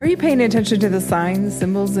you paying attention to the signs,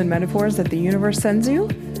 symbols, and metaphors that the universe sends you?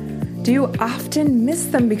 Do you often miss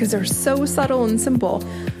them because they're so subtle and simple?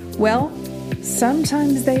 Well,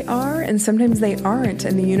 sometimes they are and sometimes they aren't,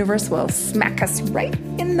 and the universe will smack us right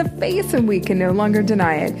in the face and we can no longer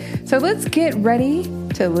deny it. So let's get ready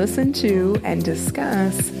to listen to and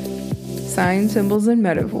discuss signs, symbols, and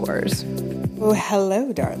metaphors. Oh,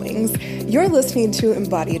 hello, darlings. You're listening to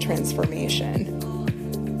Embody Transformation.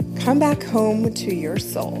 Come back home to your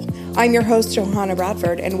soul. I'm your host, Johanna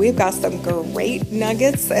Bradford, and we've got some great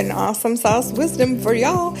nuggets and awesome sauce wisdom for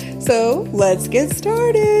y'all. So let's get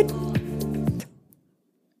started.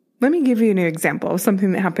 Let me give you an example of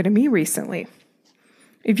something that happened to me recently.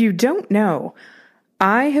 If you don't know,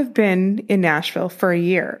 I have been in Nashville for a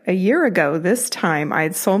year. A year ago, this time, I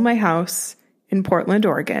had sold my house in Portland,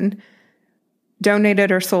 Oregon,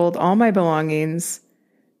 donated or sold all my belongings,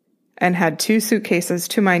 and had 2 suitcases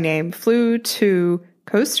to my name, flew to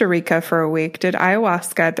Costa Rica for a week, did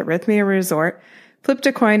ayahuasca at the Rhythmia Resort, flipped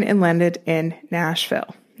a coin, and landed in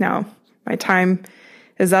Nashville. Now, my time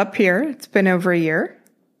is up here. It's been over a year.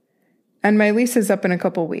 And my lease is up in a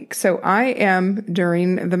couple weeks. So I am,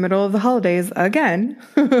 during the middle of the holidays again,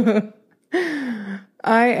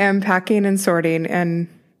 I am packing and sorting and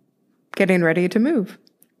getting ready to move.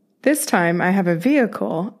 This time I have a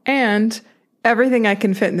vehicle, and everything I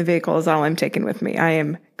can fit in the vehicle is all I'm taking with me. I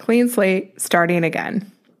am clean slate, starting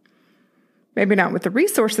again. Maybe not with the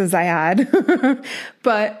resources I had,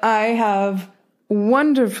 but I have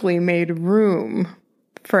wonderfully made room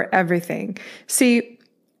for everything. See,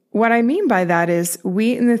 what I mean by that is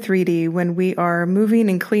we in the 3D, when we are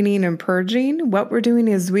moving and cleaning and purging, what we're doing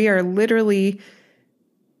is we are literally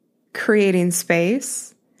creating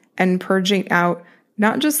space and purging out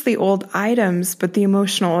not just the old items, but the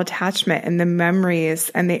emotional attachment and the memories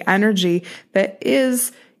and the energy that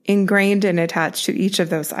is ingrained and attached to each of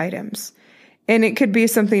those items. And it could be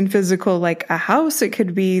something physical like a house. It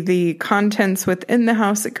could be the contents within the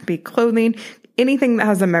house. It could be clothing, anything that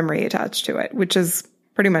has a memory attached to it, which is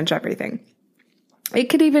pretty much everything. It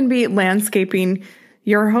could even be landscaping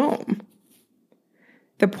your home.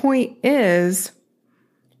 The point is,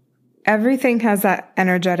 everything has that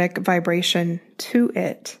energetic vibration to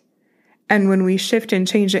it. And when we shift and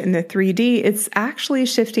change it in the 3D, it's actually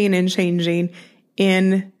shifting and changing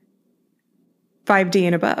in 5D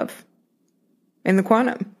and above, in the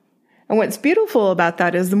quantum. And what's beautiful about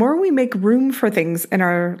that is the more we make room for things in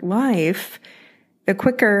our life, the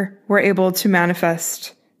quicker we're able to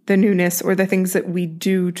manifest the newness or the things that we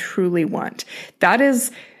do truly want. That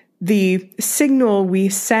is the signal we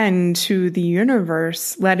send to the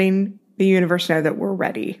universe, letting the universe know that we're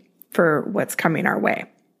ready for what's coming our way.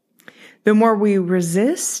 The more we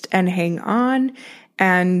resist and hang on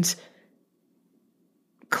and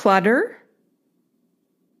clutter,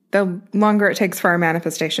 the longer it takes for our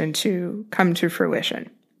manifestation to come to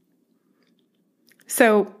fruition.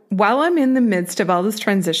 So while I'm in the midst of all this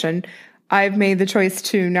transition, I've made the choice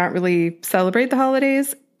to not really celebrate the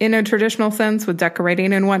holidays in a traditional sense with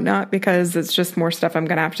decorating and whatnot, because it's just more stuff I'm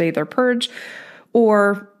going to have to either purge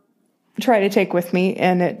or try to take with me,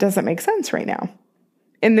 and it doesn't make sense right now.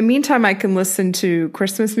 In the meantime, I can listen to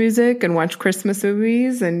Christmas music and watch Christmas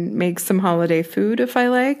movies and make some holiday food if I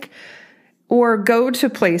like, or go to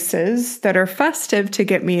places that are festive to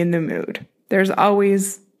get me in the mood. There's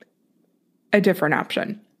always a different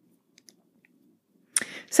option.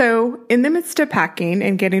 So in the midst of packing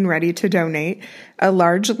and getting ready to donate a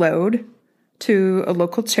large load to a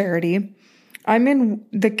local charity, I'm in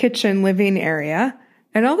the kitchen living area,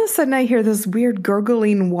 and all of a sudden I hear this weird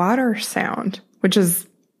gurgling water sound, which is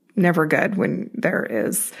never good when there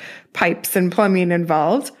is pipes and plumbing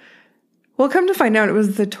involved. Well, come to find out it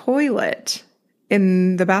was the toilet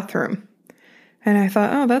in the bathroom. And I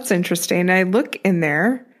thought, oh, that's interesting. I look in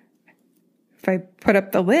there, if I put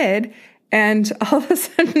up the lid, and all of a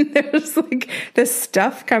sudden there's like this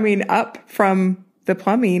stuff coming up from the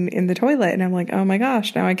plumbing in the toilet. And I'm like, oh my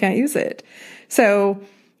gosh, now I can't use it. So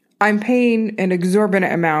I'm paying an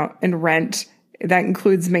exorbitant amount in rent. That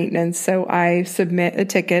includes maintenance. So I submit a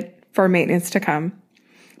ticket for maintenance to come.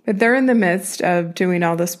 But they're in the midst of doing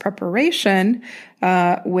all this preparation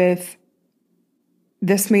with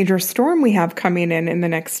this major storm we have coming in the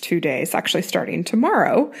next 2 days, actually starting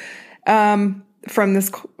tomorrow, from this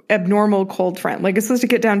abnormal cold front. Like, it's supposed to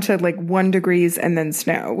get down to like 1 degree and then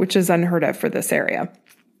snow, which is unheard of for this area.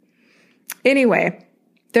 Anyway,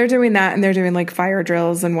 they're doing that, and they're doing like fire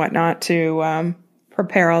drills and whatnot to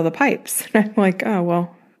prepare all the pipes. And I'm like, oh,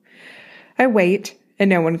 well, I wait and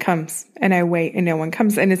no one comes, and I wait and no one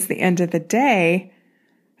comes. And it's the end of the day.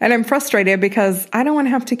 And I'm frustrated because I don't want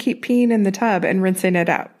to have to keep peeing in the tub and rinsing it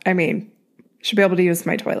out. I mean, I should be able to use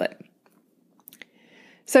my toilet.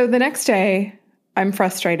 So the next day, I'm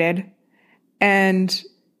frustrated and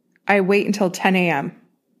I wait until 10 a.m.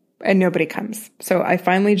 and nobody comes. So I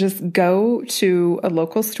finally just go to a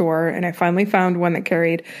local store and I finally found one that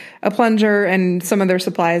carried a plunger and some of their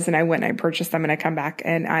supplies, and I went and I purchased them, and I come back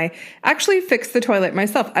and I actually fixed the toilet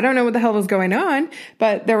myself. I don't know what the hell was going on,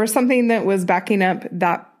 but there was something that was backing up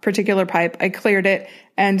that particular pipe. I cleared it,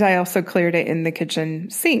 and I also cleared it in the kitchen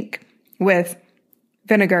sink with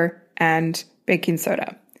vinegar and baking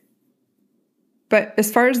soda. But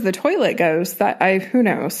as far as the toilet goes, who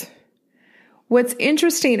knows? What's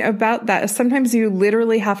interesting about that is sometimes you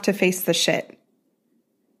literally have to face the shit.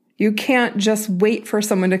 You can't just wait for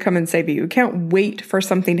someone to come and save you. You can't wait for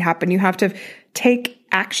something to happen. You have to take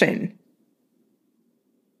action.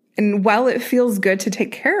 And while it feels good to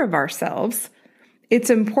take care of ourselves, it's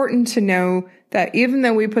important to know that even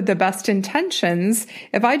though we put the best intentions,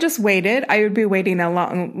 if I just waited, I would be waiting a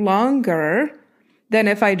lot longer than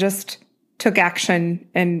if I just took action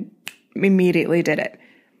and immediately did it.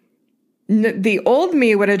 The old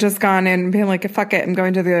me would have just gone in and been like, fuck it, I'm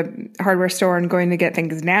going to the hardware store and going to get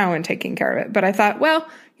things now and taking care of it. But I thought, well,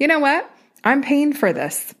 you know what? I'm paying for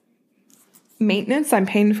this maintenance. I'm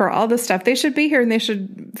paying for all this stuff. They should be here and they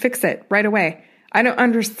should fix it right away. I don't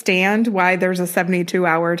understand why there's a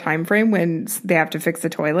 72-hour time frame when they have to fix the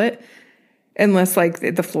toilet. Unless like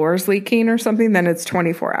the floor is leaking or something, then it's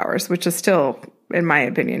 24 hours, which is still, in my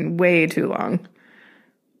opinion, way too long.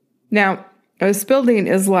 Now, this building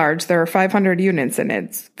is large. There are 500 units in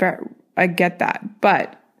it. I get that.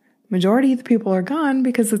 But majority of the people are gone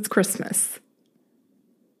because it's Christmas.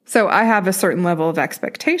 So I have a certain level of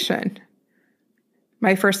expectation.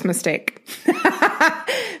 My first mistake.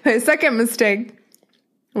 My second mistake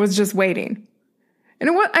was just waiting.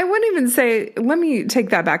 And what I wouldn't even say, let me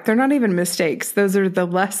take that back. They're not even mistakes. Those are the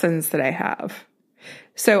lessons that I have.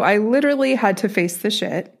 So I literally had to face the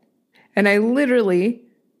shit. And I literally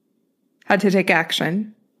had to take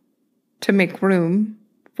action to make room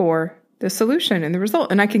for the solution and the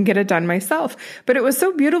result. And I can get it done myself. But it was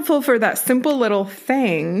so beautiful for that simple little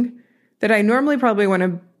thing that I normally probably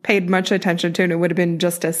wouldn't have paid much attention to, and it would have been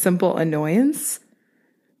just a simple annoyance.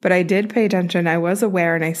 But I did pay attention. I was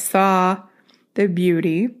aware, and I saw the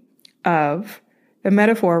beauty of the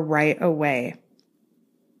metaphor right away.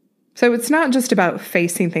 So it's not just about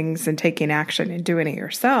facing things and taking action and doing it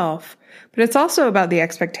yourself, but it's also about the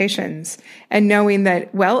expectations and knowing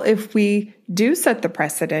that, well, if we do set the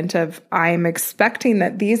precedent of I'm expecting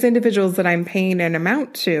that these individuals that I'm paying an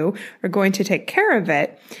amount to are going to take care of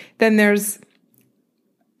it, then there's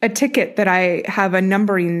a ticket that I have a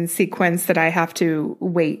numbering sequence that I have to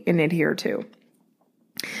wait and adhere to.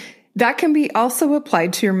 That can be also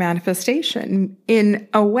applied to your manifestation in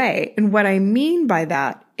a way. And what I mean by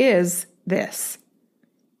that is this.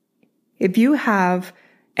 If you have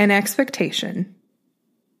an expectation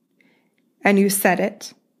and you set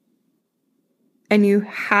it and you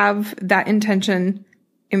have that intention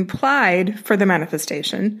implied for the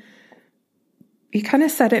manifestation, you kind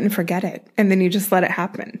of set it and forget it. And then you just let it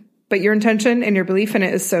happen. But your intention and your belief in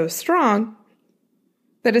it is so strong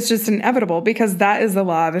that it's just inevitable, because that is the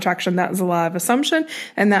law of attraction. That is the law of assumption.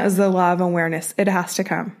 And that is the law of awareness. It has to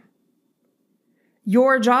come.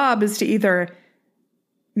 Your job is to either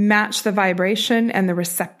match the vibration and the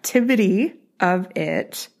receptivity of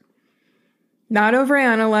it, not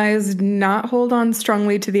overanalyze, not hold on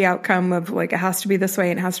strongly to the outcome of like, it has to be this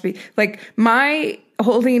way and it has to be like my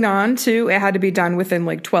holding on to, it had to be done within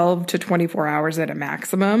like 12 to 24 hours at a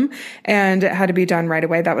maximum. And it had to be done right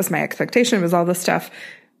away. That was my expectation. It was all this stuff.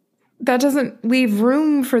 That doesn't leave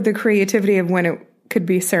room for the creativity of when it could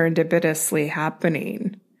be serendipitously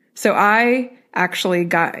happening. So I actually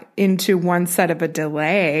got into one set of a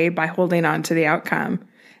delay by holding on to the outcome.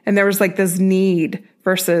 And there was like this need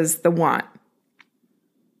versus the want.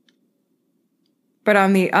 But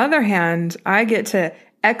on the other hand, I get to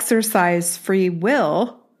exercise free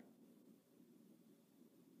will.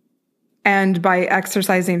 And by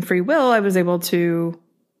exercising free will, I was able to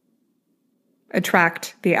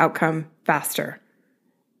attract the outcome faster.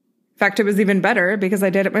 In fact, it was even better because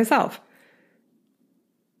I did it myself.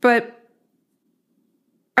 But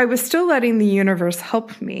I was still letting the universe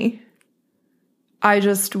help me. I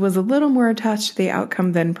just was a little more attached to the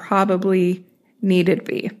outcome than probably needed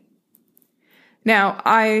be. Now,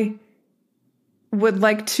 I would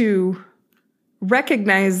like to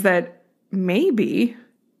recognize that maybe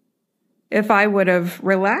if I would have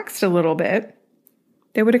relaxed a little bit,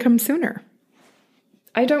 they would have come sooner.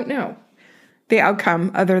 I don't know the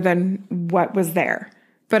outcome other than what was there.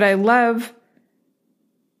 But I love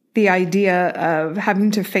the idea of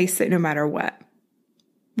having to face it no matter what.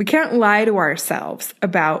 We can't lie to ourselves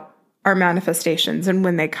about our manifestations and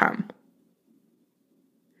when they come,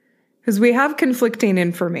 because we have conflicting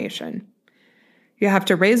information. You have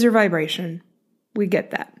to raise your vibration. We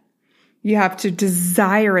get that. You have to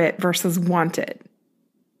desire it versus want it,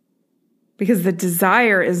 because the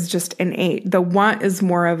desire is just innate. The want is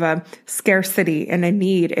more of a scarcity and a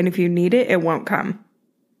need. And if you need it, it won't come.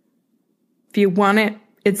 If you want it,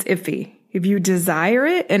 it's iffy. If you desire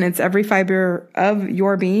it and it's every fiber of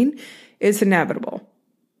your being, it's inevitable.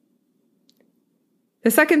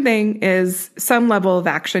 The second thing is some level of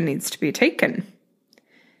action needs to be taken.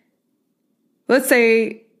 Let's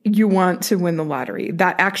say you want to win the lottery.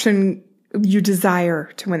 That action, you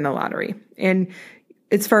desire to win the lottery. And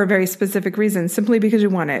it's for a very specific reason, simply because you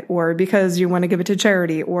want it, or because you want to give it to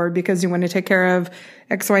charity, or because you want to take care of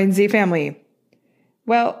X, Y, and Z family.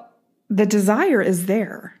 Well, the desire is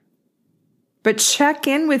there. But check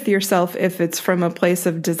in with yourself if it's from a place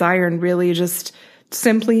of desire and really just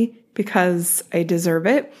simply because I deserve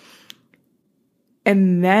it.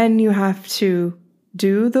 And then you have to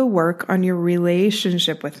do the work on your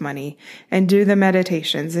relationship with money and do the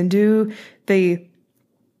meditations and do the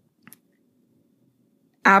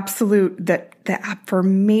the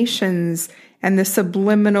affirmations and the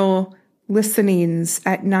subliminal listenings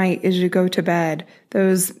at night as you go to bed,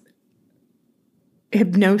 those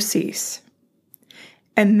hypnoses.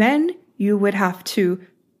 And then you would have to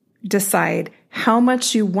decide how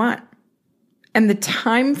much you want and the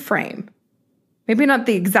time frame. Maybe not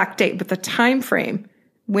the exact date, but the time frame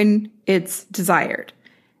when it's desired.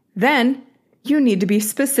 Then you need to be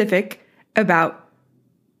specific about,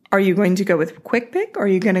 are you going to go with quick pick, or are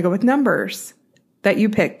you going to go with numbers that you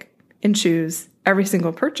pick and choose every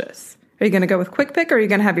single purchase? Are you going to go with quick pick, or are you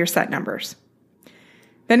going to have your set numbers?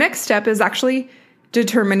 The next step is actually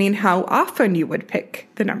determining how often you would pick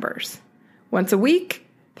the numbers. Once a week,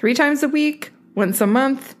 3 times a week, once a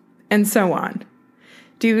month, and so on.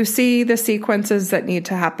 Do you see the sequences that need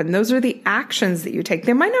to happen? Those are the actions that you take.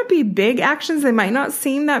 They might not be big actions. They might not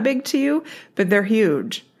seem that big to you, but they're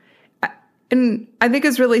huge. And I think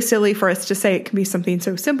it's really silly for us to say it can be something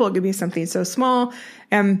so simple. It can be something so small.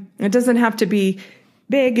 It doesn't have to be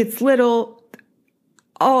big. It's little.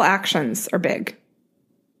 All actions are big.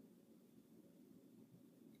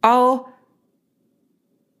 All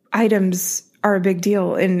items are a big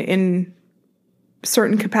deal in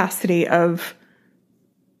certain capacity of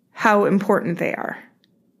how important they are.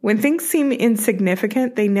 When things seem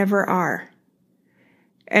insignificant, they never are.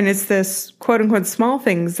 And it's this quote unquote small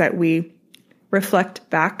things that we reflect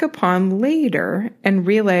back upon later and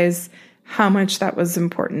realize how much that was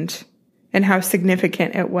important and how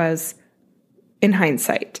significant it was in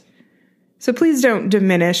hindsight. So please don't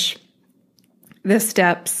diminish the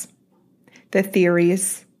steps, the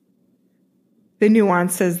theories, the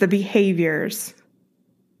nuances, the behaviors.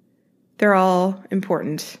 They're all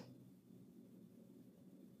important.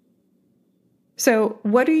 So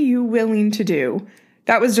what are you willing to do?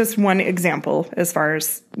 That was just one example as far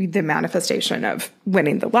as the manifestation of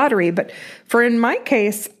winning the lottery. But for in my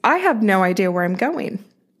case, I have no idea where I'm going.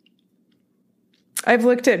 I've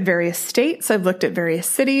looked at various states. I've looked at various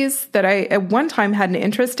cities that I at one time had an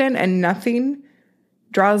interest in, and nothing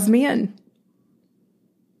draws me in.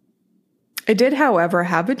 I did, however,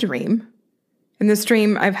 have a dream. And this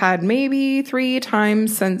dream I've had maybe 3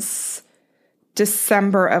 times since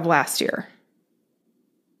December of last year.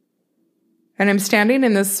 And I'm standing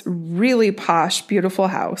in this really posh, beautiful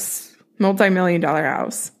house, multi-million-dollar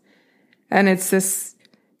house. And it's this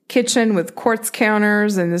kitchen with quartz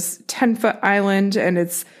counters and this 10-foot island, and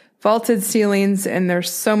it's vaulted ceilings, and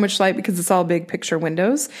there's so much light because it's all big picture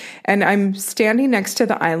windows. And I'm standing next to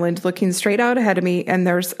the island looking straight out ahead of me, and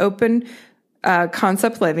there's open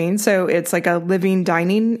concept living. So it's like a living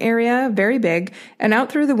dining area, very big. And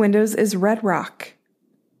out through the windows is red rock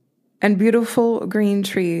and beautiful green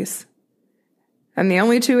trees. And the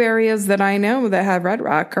only 2 areas that I know that have red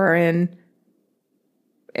rock are in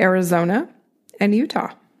Arizona and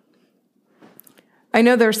Utah. I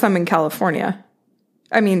know there's some in Colorado.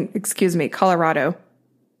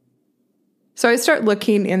 So I start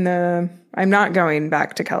looking I'm not going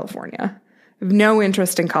back to California. I have no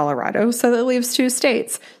interest in Colorado, so that leaves 2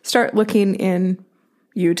 states. Start looking in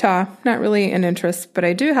Utah, not really an interest, but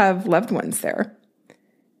I do have loved ones there.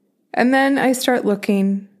 And then I start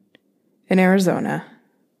looking in Arizona,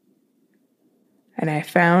 and I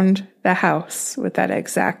found the house with that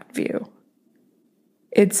exact view.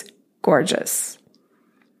 It's gorgeous.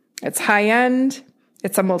 It's high end.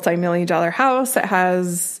 It's a multi-million-dollar house. It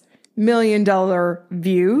has million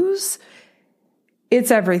views.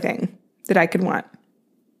 It's everything that I could want.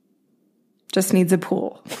 Just needs a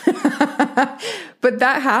pool. But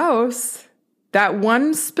that house, that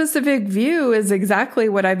one specific view is exactly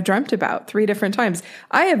what I've dreamt about 3 different times.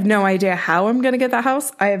 I have no idea how I'm going to get that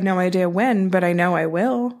house. I have no idea when, but I know I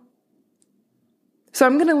will. So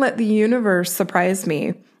I'm going to let the universe surprise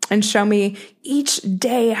me and show me each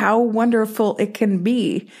day how wonderful it can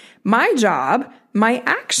be. My job, my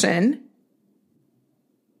action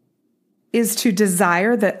is to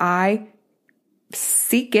desire that I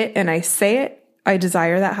seek it and I say it. I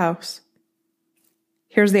desire that house.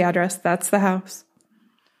 Here's the address. That's the house.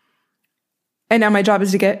 And now my job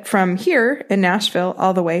is to get from here in Nashville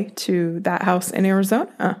all the way to that house in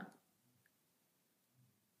Arizona.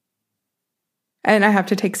 And I have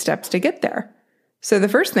to take steps to get there. So the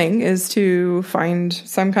first thing is to find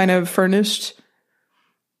some kind of furnished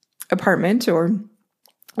apartment or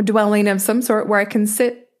dwelling of some sort where I can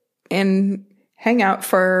sit and hang out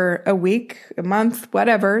for a week, a month,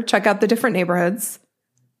 whatever, check out the different neighborhoods,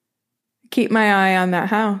 keep my eye on that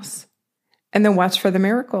house, and then watch for the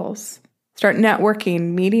miracles. Start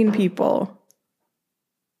networking, meeting people.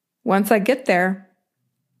 Once I get there,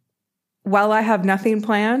 while I have nothing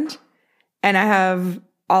planned and I have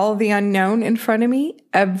all the unknown in front of me,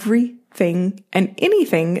 everything and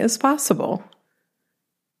anything is possible.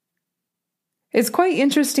 It's quite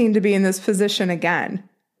interesting to be in this position again.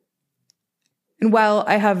 And while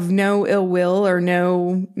I have no ill will or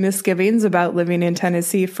no misgivings about living in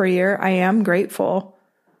Tennessee for a year, I am grateful.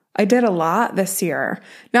 I did a lot this year,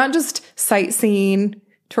 not just sightseeing,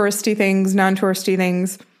 touristy things, non-touristy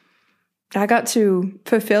things. I got to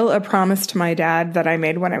fulfill a promise to my dad that I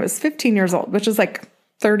made when I was 15 years old, which is like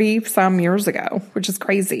 30 some years ago, which is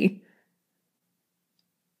crazy.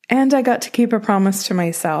 And I got to keep a promise to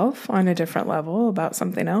myself on a different level about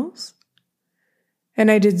something else. And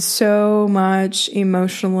I did so much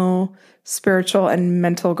emotional, spiritual, and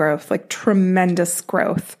mental growth, like tremendous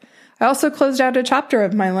growth. I also closed out a chapter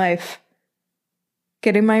of my life,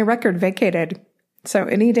 getting my record vacated. So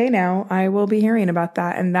any day now, I will be hearing about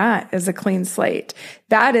that. And that is a clean slate.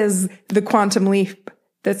 That is the quantum leap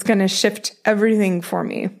that's going to shift everything for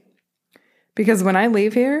me. Because when I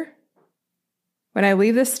leave here, when I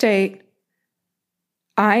leave the state,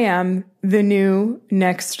 I am the new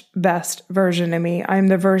next best version of me. I'm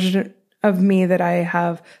the version of me that I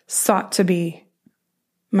have sought to be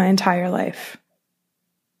my entire life.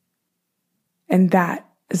 And that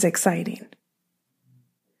is exciting.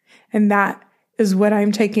 And that is what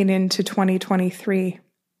I'm taking into 2023.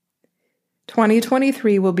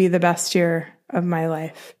 2023 will be the best year of my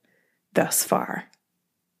life thus far.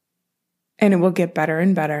 And it will get better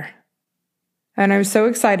and better. And I'm so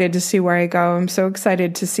excited to see where I go. I'm so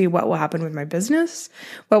excited to see what will happen with my business,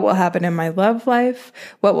 what will happen in my love life,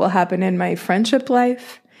 what will happen in my friendship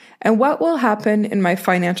life, and what will happen in my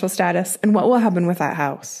financial status, and what will happen with that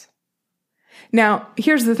house. Now,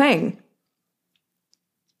 here's the thing.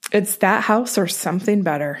 It's that house or something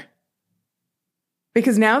better.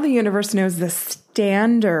 Because now the universe knows the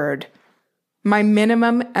standard, my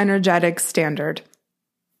minimum energetic standard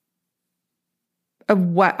of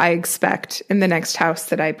what I expect in the next house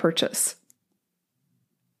that I purchase.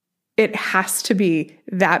 It has to be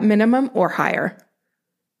that minimum or higher.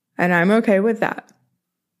 And I'm okay with that.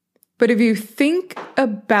 But if you think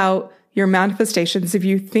about your manifestations, if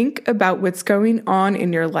you think about what's going on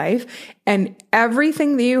in your life, and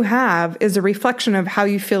everything that you have is a reflection of how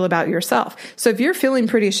you feel about yourself. So if you're feeling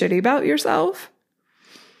pretty shitty about yourself,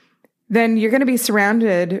 then you're going to be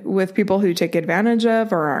surrounded with people who take advantage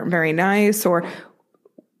of or aren't very nice or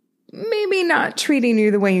maybe not treating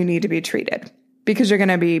you the way you need to be treated because you're going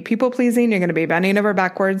to be people pleasing. You're going to be bending over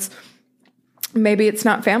backwards. Maybe it's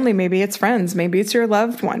not family. Maybe it's friends. Maybe it's your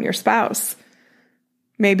loved one, your spouse.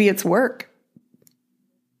 Maybe it's work.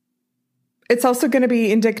 It's also going to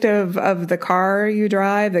be indicative of the car you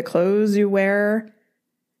drive, the clothes you wear,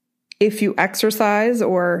 if you exercise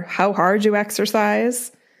or how hard you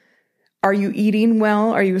exercise. Are you eating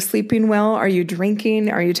well? Are you sleeping well? Are you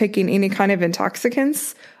drinking? Are you taking any kind of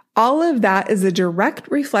intoxicants? All of that is a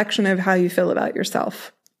direct reflection of how you feel about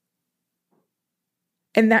yourself.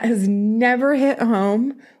 And that has never hit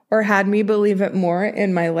home or had me believe it more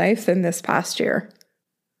in my life than this past year.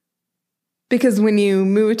 Because when you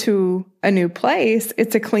move to a new place,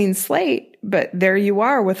 it's a clean slate, but there you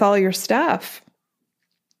are with all your stuff.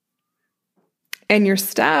 And your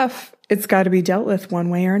stuff, it's got to be dealt with one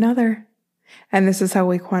way or another. And this is how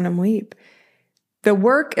we quantum leap. The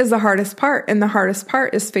work is the hardest part, and the hardest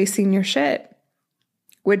part is facing your shit.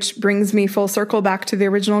 Which brings me full circle back to the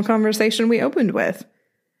original conversation we opened with.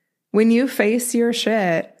 When you face your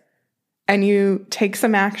shit and you take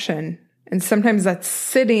some action, and sometimes that's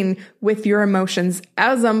sitting with your emotions,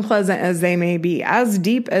 as unpleasant as they may be, as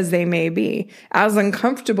deep as they may be, as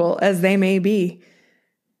uncomfortable as they may be,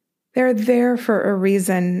 they're there for a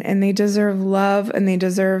reason, and they deserve love, and they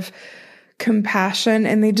deserve compassion,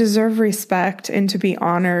 and they deserve respect and to be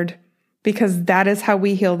honored, because that is how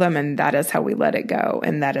we heal them, and that is how we let it go,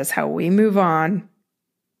 and that is how we move on.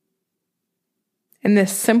 And the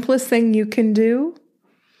simplest thing you can do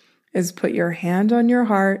is put your hand on your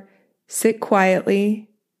heart, sit quietly,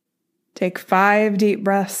 take 5 deep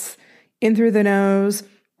breaths in through the nose,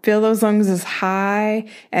 fill those lungs as high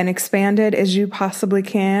and expanded as you possibly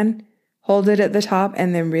can, hold it at the top,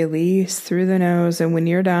 and then release through the nose. And when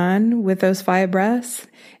you're done with those 5 breaths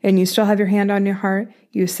and you still have your hand on your heart,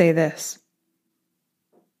 you say this: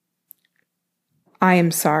 I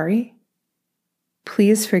am sorry.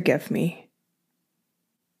 Please forgive me.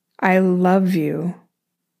 I love you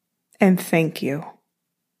and thank you.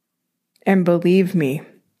 And believe me,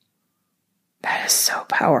 that is so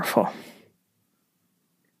powerful.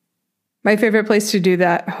 My favorite place to do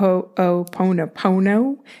that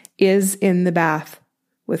Ho'oponopono is in the bath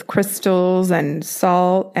with crystals and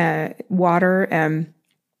salt and water and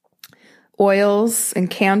oils and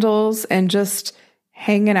candles, and just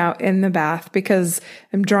hanging out in the bath, because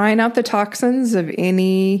I'm drying out the toxins of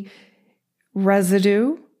any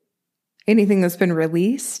residue, anything that's been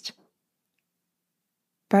released.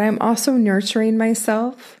 But I'm also nurturing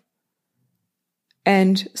myself.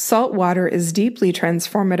 And salt water is deeply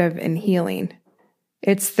transformative and healing.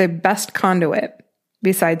 It's the best conduit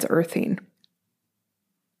besides earthing.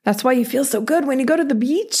 That's why you feel so good when you go to the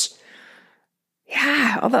beach.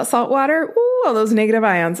 Yeah, all that salt water. Ooh, all those negative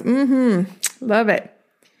ions. Love it.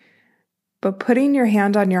 But putting your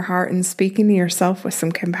hand on your heart and speaking to yourself with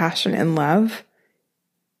some compassion and love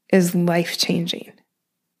is life-changing.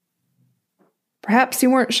 Perhaps you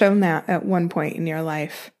weren't shown that at one point in your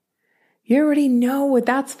life. You already know what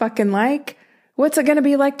that's fucking like. What's it going to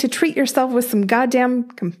be like to treat yourself with some goddamn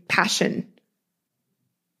compassion?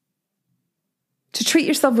 To treat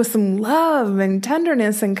yourself with some love and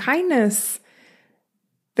tenderness and kindness.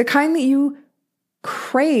 The kind that you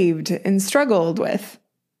craved and struggled with,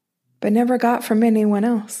 but never got from anyone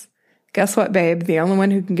else. Guess what, babe? The only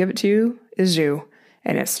one who can give it to you is you.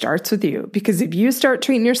 And it starts with you. Because if you start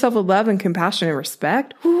treating yourself with love and compassion and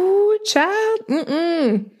respect, ooh,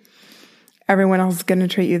 child, everyone else is going to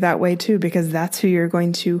treat you that way too, because that's who you're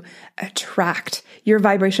going to attract. Your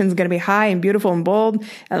vibration is going to be high and beautiful and bold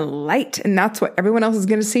and light. And that's what everyone else is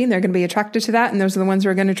going to see. And they're going to be attracted to that. And those are the ones who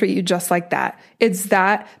are going to treat you just like that. It's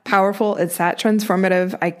that powerful. It's that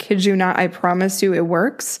transformative. I kid you not. I promise you it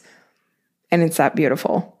works. And it's that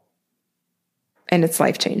beautiful. And it's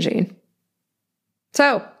life-changing.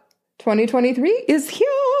 So 2023 is here.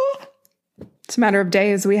 It's a matter of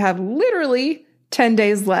days. We have literally 10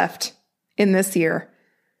 days left in this year.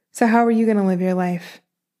 So how are you going to live your life?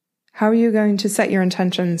 How are you going to set your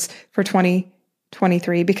intentions for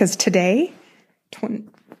 2023? Because today,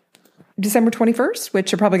 December 21st,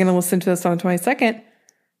 which you're probably going to listen to this on the 22nd,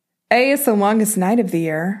 is the longest night of the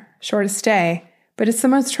year, shortest day, but it's the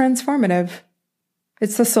most transformative.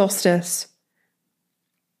 It's the solstice.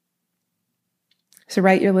 So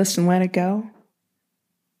write your list and let it go.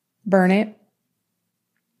 Burn it.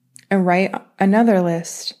 And write another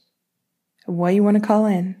list of what you want to call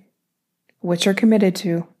in, what you're committed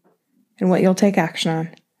to, and what you'll take action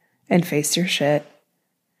on, and face your shit.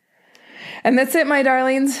 And that's it, my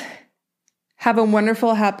darlings. Have a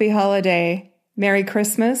wonderful, happy holiday. Merry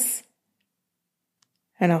Christmas.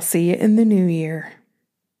 And I'll see you in the new year.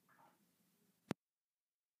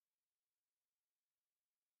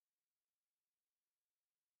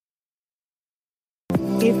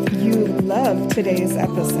 If you love today's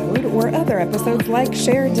episode or other episodes, like,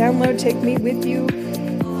 share, download, take me with you,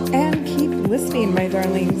 and keep listening, my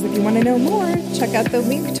darlings. If you want to know more, check out the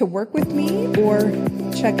link to work with me or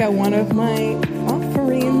check out one of my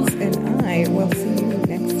offerings, and I will see you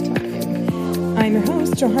next time. I'm your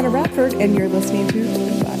host, Johanna Radford, and you're listening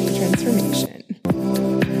to Body Transformation.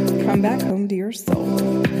 Come back home to your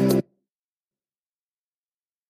soul.